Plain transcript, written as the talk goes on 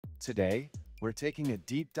Today, we're taking a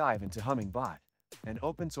deep dive into Hummingbot, an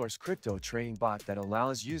open-source crypto trading bot that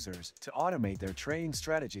allows users to automate their trading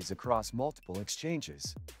strategies across multiple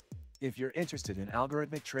exchanges. If you're interested in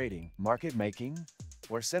algorithmic trading, market making,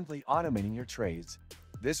 or simply automating your trades,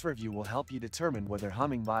 this review will help you determine whether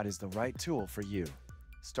Hummingbot is the right tool for you.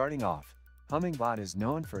 Starting off, Hummingbot is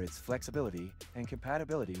known for its flexibility and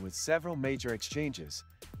compatibility with several major exchanges,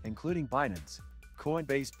 including Binance,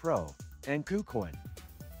 Coinbase Pro, and KuCoin.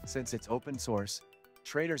 Since it's open source,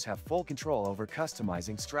 traders have full control over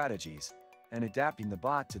customizing strategies and adapting the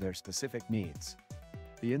bot to their specific needs.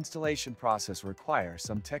 The installation process requires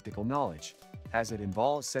some technical knowledge, as it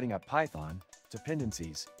involves setting up Python,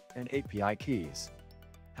 dependencies, and API keys.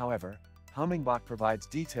 However, Hummingbot provides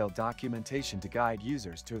detailed documentation to guide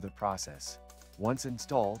users through the process. Once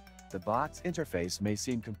installed, the bot's interface may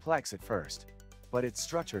seem complex at first, but it's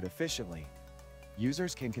structured efficiently.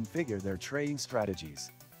 Users can configure their trading strategies,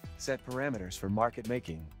 set parameters for market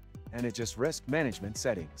making, and adjust risk management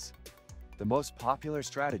settings. The most popular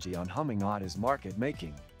strategy on Hummingbot is market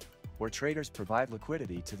making, where traders provide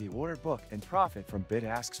liquidity to the order book and profit from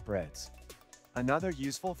bid-ask spreads. Another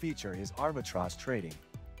useful feature is arbitrage trading,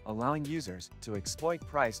 allowing users to exploit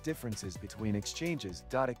price differences between exchanges.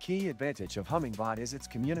 A key advantage of Hummingbot is its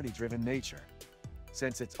community-driven nature.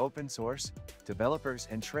 Since it's open source, developers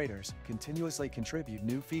and traders continuously contribute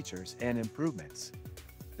new features and improvements.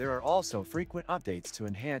 There are also frequent updates to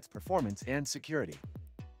enhance performance and security.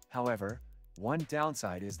 However, one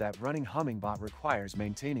downside is that running Hummingbot requires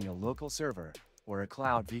maintaining a local server or a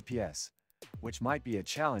cloud VPS, which might be a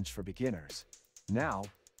challenge for beginners. Now,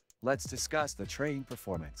 let's discuss the trading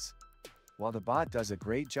performance. While the bot does a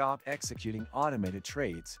great job executing automated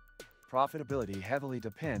trades, profitability heavily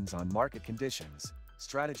depends on market conditions,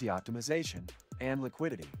 strategy optimization, and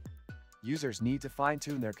liquidity. Users need to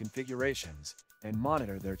fine-tune their configurations and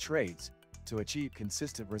monitor their trades to achieve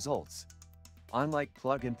consistent results. Unlike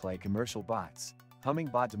plug-and-play commercial bots,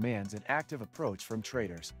 Hummingbot demands an active approach from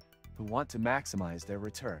traders who want to maximize their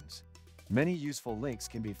returns. Many useful links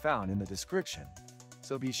can be found in the description,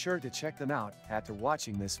 so be sure to check them out after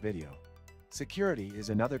watching this video. Security is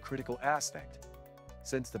another critical aspect.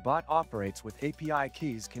 Since the bot operates with API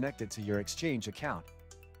keys connected to your exchange account,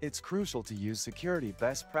 it's crucial to use security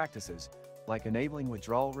best practices like enabling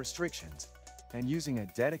withdrawal restrictions and using a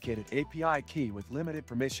dedicated API key with limited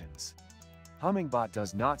permissions. Hummingbot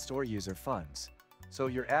does not store user funds, so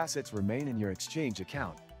your assets remain in your exchange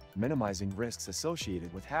account, minimizing risks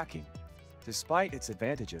associated with hacking. Despite its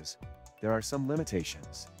advantages, there are some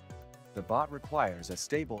limitations. The bot requires a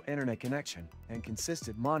stable internet connection and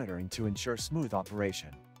consistent monitoring to ensure smooth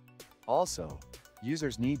operation. Also,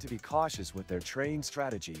 users need to be cautious with their trading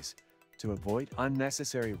strategies to avoid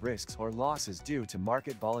unnecessary risks or losses due to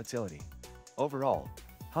market volatility. Overall,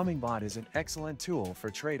 Hummingbot is an excellent tool for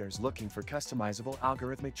traders looking for customizable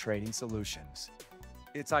algorithmic trading solutions.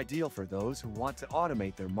 It's ideal for those who want to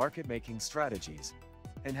automate their market-making strategies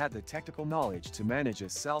and have the technical knowledge to manage a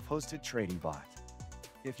self-hosted trading bot.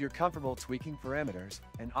 If you're comfortable tweaking parameters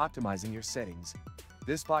and optimizing your settings,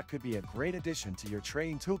 this bot could be a great addition to your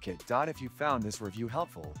trading toolkit. If you found this review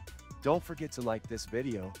helpful, don't forget to like this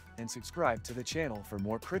video and subscribe to the channel for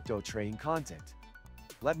more crypto trading content.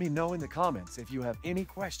 Let me know in the comments if you have any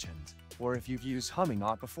questions or if you've used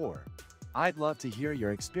Hummingbot before. I'd love to hear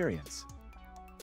your experience.